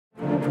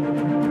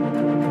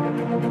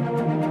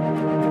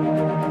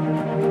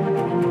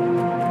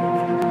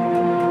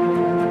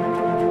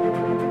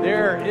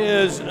There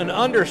is an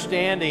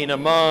understanding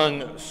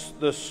among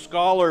the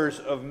scholars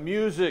of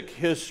music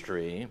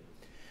history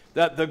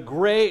that the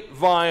great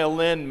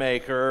violin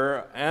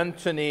maker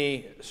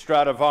Anthony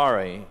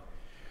Stradivari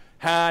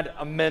had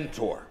a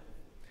mentor.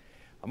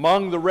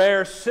 Among the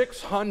rare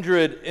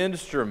 600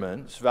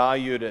 instruments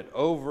valued at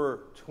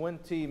over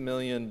 $20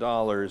 million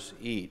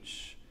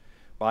each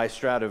by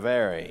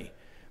Stradivari,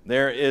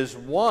 there is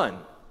one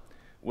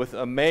with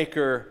a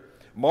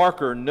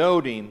marker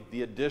noting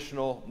the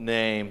additional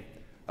name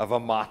of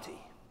Amati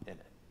in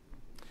it.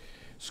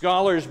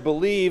 Scholars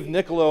believe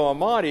Niccolo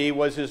Amati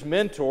was his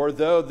mentor,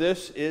 though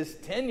this is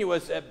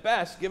tenuous at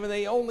best, given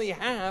they only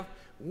have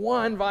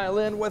one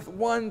violin with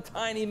one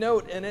tiny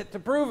note in it to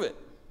prove it.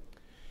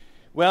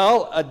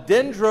 Well, a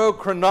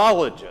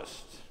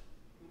dendrochronologist,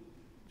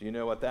 do you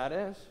know what that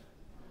is?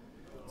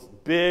 It's a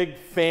big,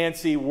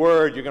 fancy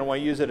word. You're going to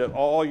want to use it at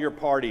all your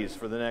parties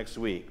for the next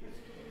week.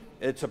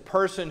 It's a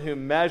person who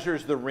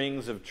measures the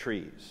rings of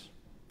trees,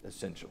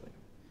 essentially.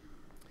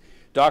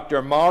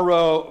 Dr.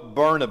 Mauro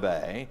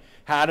Bernabe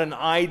had an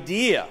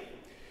idea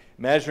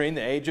measuring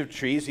the age of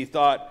trees. He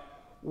thought,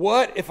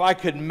 what if I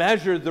could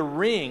measure the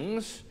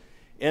rings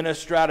in a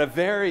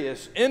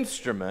Stradivarius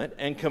instrument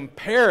and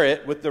compare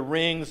it with the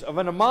rings of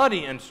an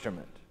Amati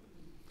instrument?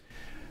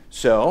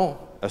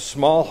 So a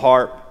small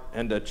harp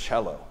and a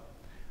cello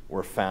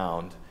were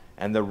found,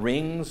 and the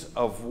rings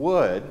of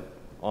wood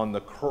on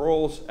the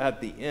curls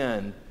at the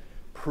end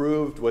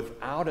proved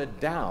without a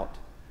doubt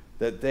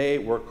that they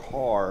were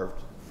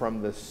carved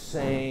from the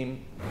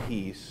same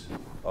piece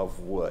of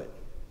wood.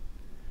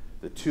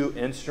 The two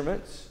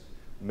instruments,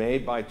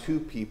 made by two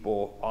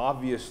people,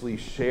 obviously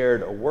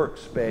shared a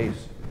workspace,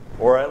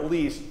 or at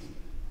least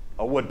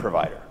a wood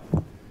provider.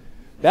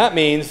 That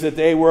means that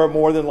they were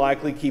more than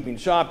likely keeping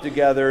shop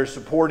together,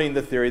 supporting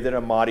the theory that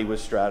Amati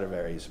was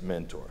Stradivari's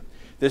mentor.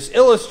 This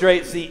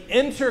illustrates the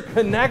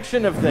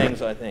interconnection of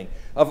things, I think,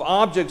 of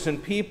objects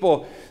and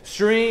people,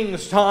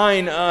 strings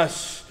tying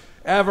us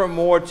ever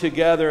more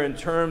together in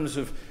terms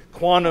of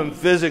quantum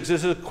physics.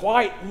 This is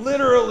quite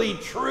literally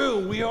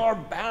true. We are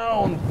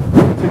bound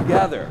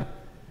together.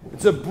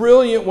 It's a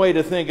brilliant way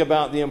to think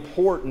about the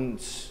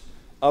importance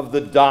of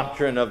the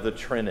doctrine of the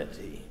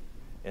Trinity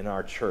in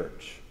our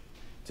church.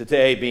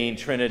 Today being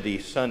Trinity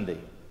Sunday.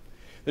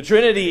 The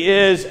Trinity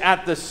is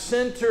at the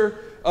center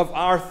of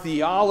our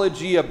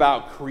theology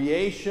about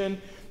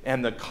creation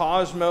and the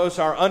cosmos,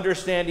 our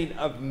understanding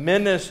of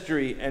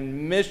ministry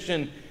and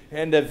mission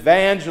and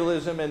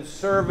evangelism and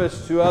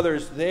service to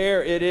others.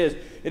 There it is.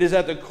 It is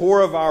at the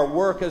core of our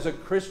work as a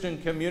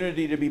Christian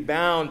community to be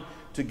bound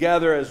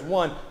together as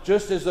one,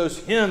 just as those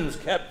hymns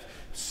kept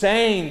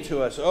saying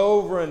to us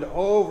over and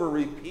over,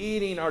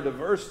 repeating our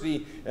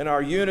diversity and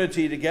our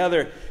unity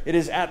together. It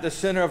is at the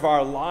center of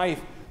our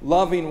life,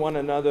 loving one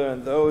another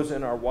and those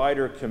in our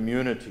wider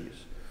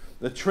communities.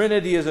 The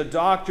Trinity is a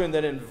doctrine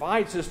that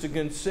invites us to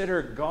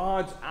consider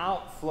God's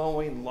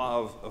outflowing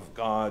love of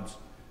God's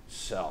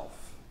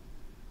self,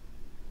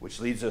 which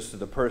leads us to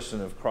the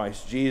person of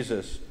Christ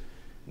Jesus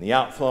and the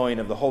outflowing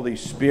of the Holy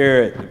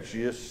Spirit, which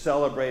we just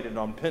celebrated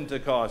on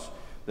Pentecost.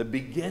 The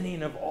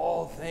beginning of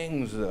all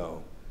things,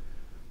 though,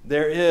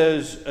 there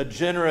is a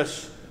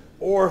generous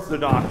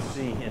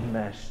orthodoxy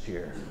enmeshed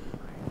here.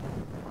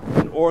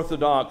 An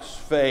orthodox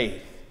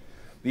faith,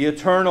 the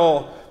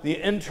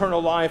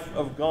internal life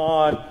of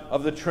God,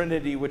 of the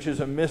Trinity, which is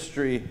a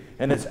mystery,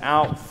 and its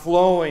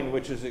outflowing,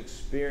 which is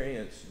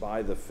experienced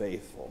by the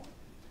faithful.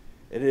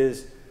 It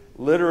is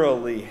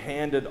literally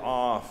handed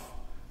off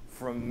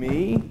from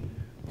me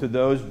to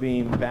those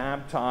being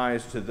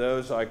baptized, to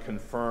those I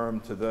confirm,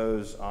 to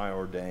those I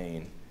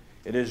ordain.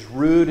 It is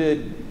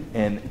rooted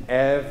in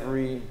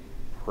every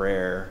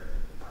prayer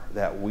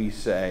that we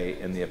say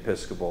in the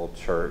Episcopal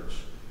Church: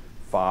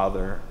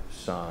 Father,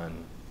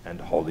 Son,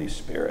 and Holy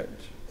Spirit.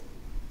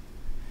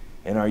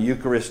 In our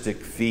Eucharistic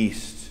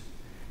feast,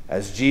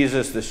 as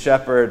Jesus the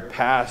shepherd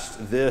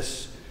passed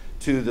this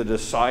to the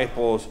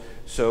disciples,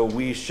 so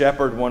we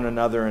shepherd one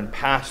another in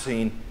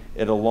passing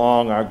it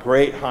along, our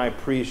great high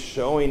priest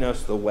showing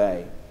us the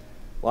way.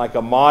 Like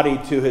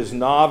Amati to his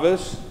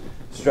novice,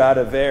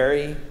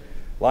 Stradivari,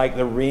 like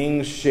the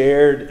rings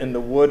shared in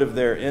the wood of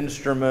their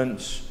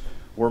instruments,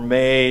 were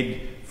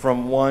made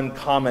from one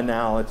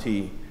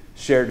commonality,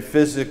 shared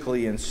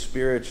physically and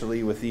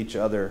spiritually with each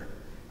other,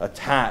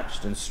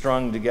 attached and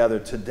strung together.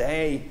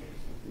 Today,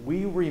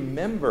 we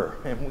remember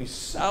and we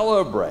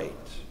celebrate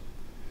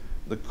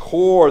the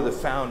core, the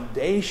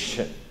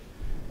foundation,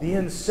 the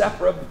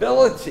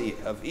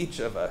inseparability of each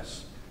of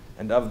us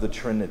and of the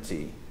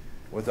Trinity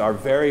with our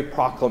very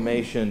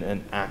proclamation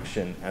and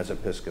action as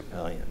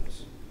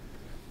Episcopalians.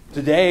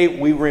 Today,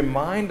 we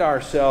remind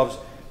ourselves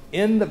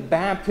in the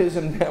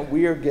baptism that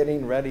we are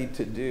getting ready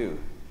to do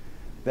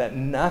that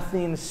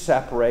nothing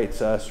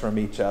separates us from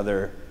each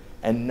other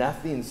and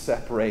nothing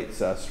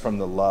separates us from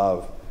the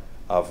love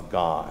of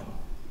God.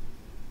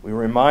 We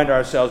remind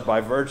ourselves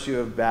by virtue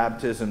of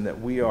baptism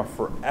that we are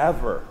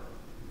forever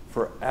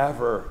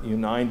forever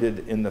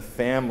united in the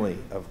family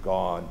of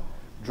God,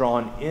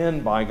 drawn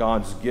in by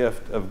God's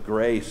gift of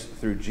grace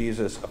through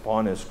Jesus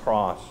upon his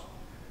cross,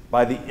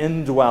 by the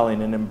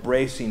indwelling and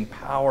embracing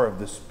power of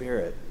the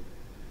Spirit.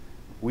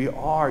 We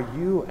are,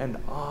 you and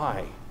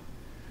I,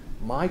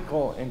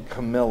 Michael and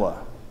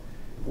Camilla,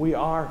 we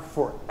are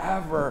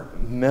forever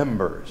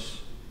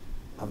members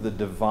of the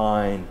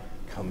divine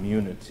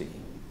community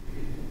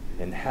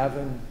in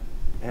heaven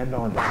and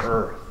on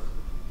earth,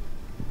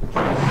 which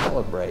we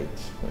celebrate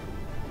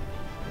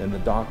in the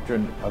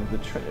doctrine of the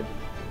Trinity.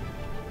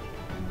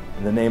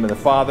 In the name of the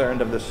Father,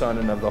 and of the Son,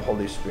 and of the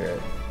Holy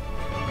Spirit.